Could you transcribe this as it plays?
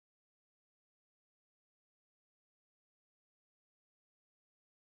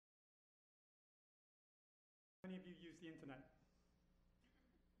of you use the internet?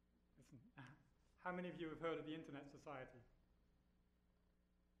 Listen, how many of you have heard of the Internet Society?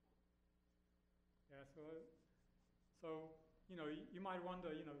 Yeah, so you know, you might wonder,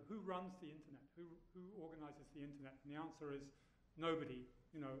 you know, who runs the internet? Who organizes the internet? And the answer is nobody.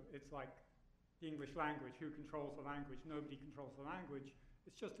 You know, it's like the English language. Who controls the language? Nobody controls the language.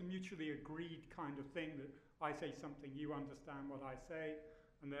 It's just a mutually agreed kind of thing that I say something, you understand what I say,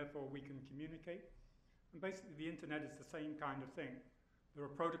 and therefore we can communicate. And basically the internet is the same kind of thing. There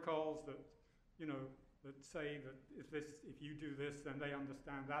are protocols that, you know, that say that if you do this, then they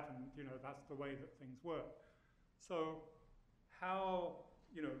understand that, and you know, that's the way that things work. So how,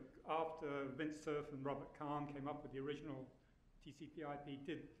 you know, after Vint Cerf and Robert Kahn came up with the original TCP/IP,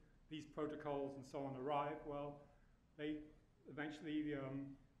 did these protocols and so on arrive? Well, they eventually,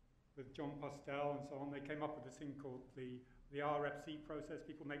 with John Postel and so on, they came up with this thing called the RFC process.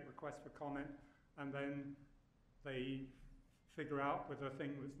 People make requests for comment, and then they figure out with a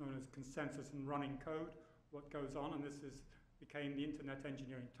thing that's known as consensus and running code what goes on, and this became the Internet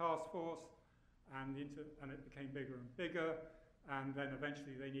Engineering Task Force, and it became bigger and bigger, and then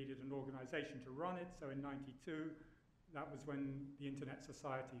eventually they needed an organization to run it. So in '92, that was when the Internet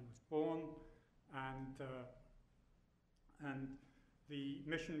Society was born, and the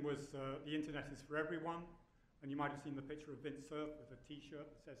mission was the internet is for everyone, and you might have seen the picture of Vint Cerf with a t-shirt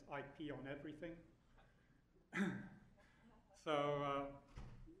that says IP on everything. So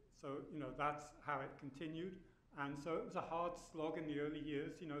you know, that's how it continued. And so it was a hard slog in the early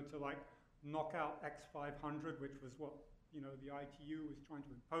years, you know, to like knock out X500, which was what, you know, the ITU was trying to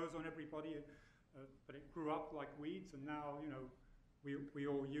impose on everybody, but it grew up like weeds, and now, you know, we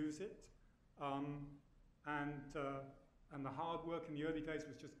all use it. And the hard work in the early days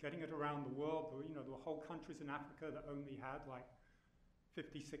was just getting it around the world. You know, there were whole countries in Africa that only had like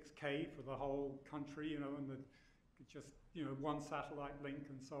 56K for the whole country, you know, and just, you know, one satellite link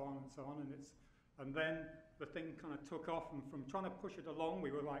and so on and so on. And then the thing kind of took off, and from trying to push it along,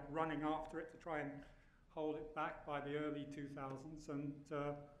 we were like running after it to try and hold it back by the early 2000s.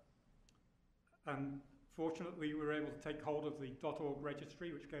 And fortunately, we were able to take hold of the .org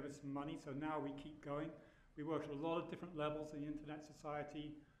registry, which gave us some money. So now we keep going. We work at a lot of different levels in the Internet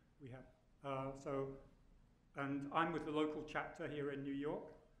Society. We have, and I'm with the local chapter here in New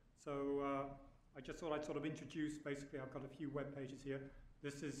York. So I just thought I'd sort of introduce, basically, I've got a few web pages here.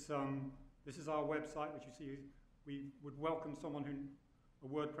 This is our website, which you see, we would welcome someone a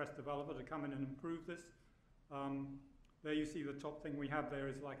WordPress developer to come in and improve this. There you see the top thing we have there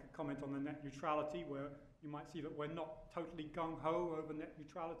is like a comment on the net neutrality, where you might see that we're not totally gung-ho over net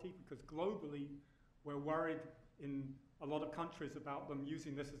neutrality, because globally, we're worried in a lot of countries about them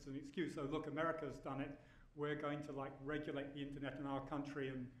using this as an excuse. So look, America's done it. We're going to like regulate the internet in our country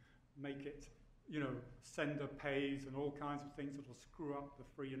and make it, you know, sender pays and all kinds of things that will screw up the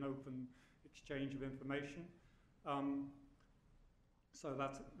free and open exchange of information. So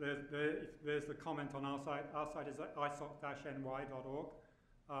there's the comment on our site. Our site is at isoc-ny.org.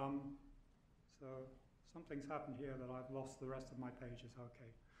 So something's happened here that I've lost the rest of my pages.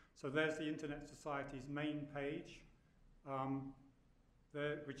 Okay. So there's the Internet Society's main page,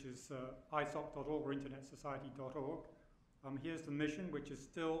 which is isoc.org or internetsociety.org. Here's the mission, which is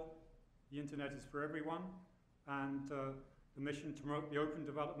still the internet is for everyone, and the mission to promote the open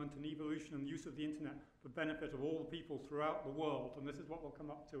development and evolution and use of the internet for the benefit of all the people throughout the world. And this is what we'll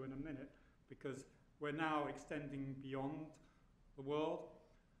come up to in a minute, because we're now extending beyond the world.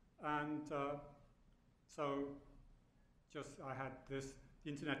 And so I had this, the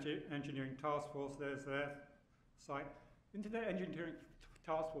Internet Engineering Task Force, there's their site. Internet Engineering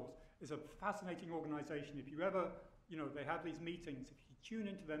Task Force is a fascinating organization. If you ever, you know, they have these meetings. If you tune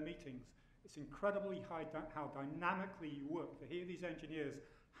into their meetings, it's incredibly how dynamically you work to hear these engineers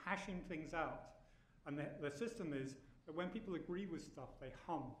hashing things out. And their system is that when people agree with stuff, they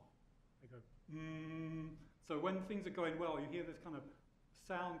hum. They go, So when things are going well, you hear this kind of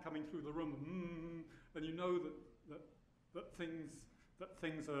sound coming through the room, and you know that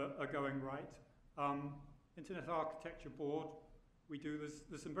things are going right. Internet Architecture Board, we do this.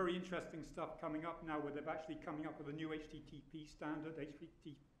 There's some very interesting stuff coming up now, where they're actually coming up with a new HTTP standard,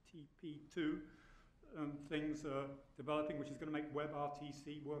 HTTP2. Things are developing, which is going to make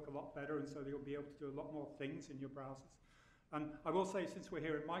WebRTC work a lot better, and so you'll be able to do a lot more things in your browsers. And I will say, since we're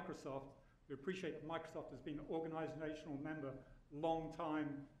here at Microsoft, we appreciate that Microsoft has been an organizational member long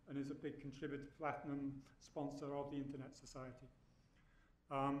time and is a big contributor, platinum sponsor of the Internet Society.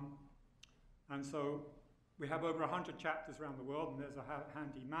 And so we have over 100 chapters around the world, and there's a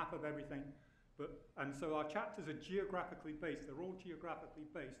handy map of everything. And so our chapters are geographically based. They're all geographically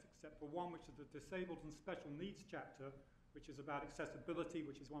based, except for one, which is the Disabled and Special Needs chapter, which is about accessibility,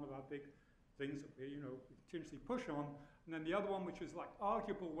 which is one of our big things that we continuously push on. And then the other one, which is like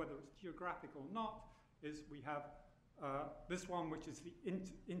arguable whether it's geographic or not, is we have this one, which is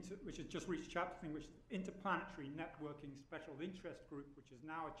which has just reached chapter thing, which is Interplanetary Networking Special Interest Group, which is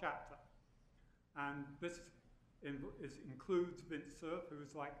now a chapter. And this includes Vince Cerf, who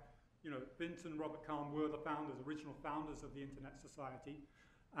is like, Vince and Robert Kahn were the original founders of the Internet Society.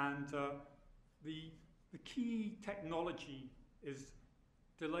 And the key technology is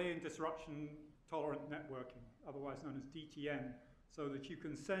delay and disruption tolerant networking, otherwise known as DTN, so that you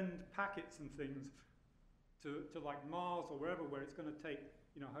can send packets and things to like Mars or wherever, where it's going to take,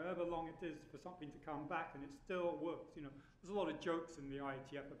 however long it is for something to come back, and it still works. There's a lot of jokes in the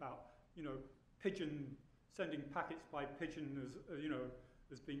IETF about, sending packets by pigeon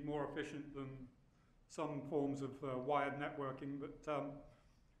as being more efficient than some forms of wired networking. But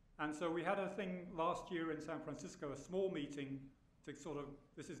and so we had a thing last year in San Francisco, a small meeting to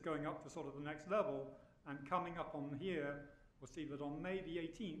this is going up to sort of the next level, and coming up on here, we'll see that on May the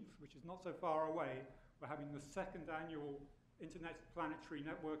 18th, which is not so far away, we're having the second annual Interplanetary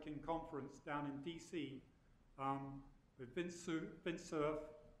Networking Conference down in DC with Vince Cerf,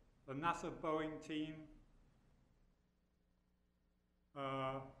 the NASA Boeing team,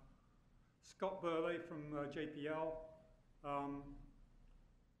 Scott Burley from JPL,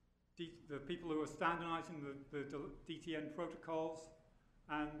 the people who are standardizing the DTN protocols,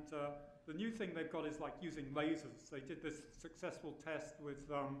 and the new thing they've got is like using lasers. They did this successful test with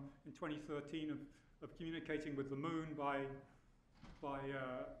in 2013 of communicating with the moon by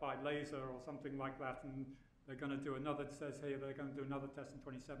laser or something like that, and they're going to do another. It says here they're going to do another test in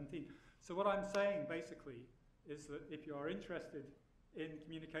 2017. So what I'm saying basically is that if you are interested in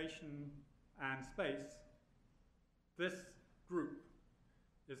communication and space, this group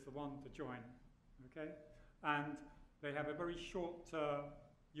is the one to join, okay? And they have a very short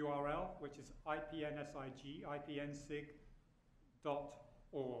URL, which is ipnsig.org,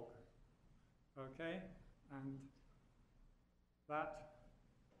 okay? And that,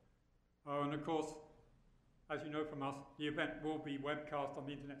 and of course, as you know from us, the event will be webcast on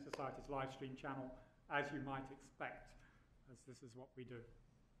the Internet Society's live stream channel, as you might expect, as this is what we do.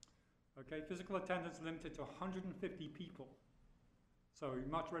 Okay, physical attendance limited to 150 people. So you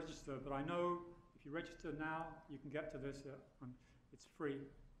must register, but I know if you register now, you can get to this, it's free,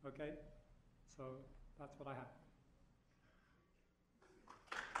 okay? So that's what I have.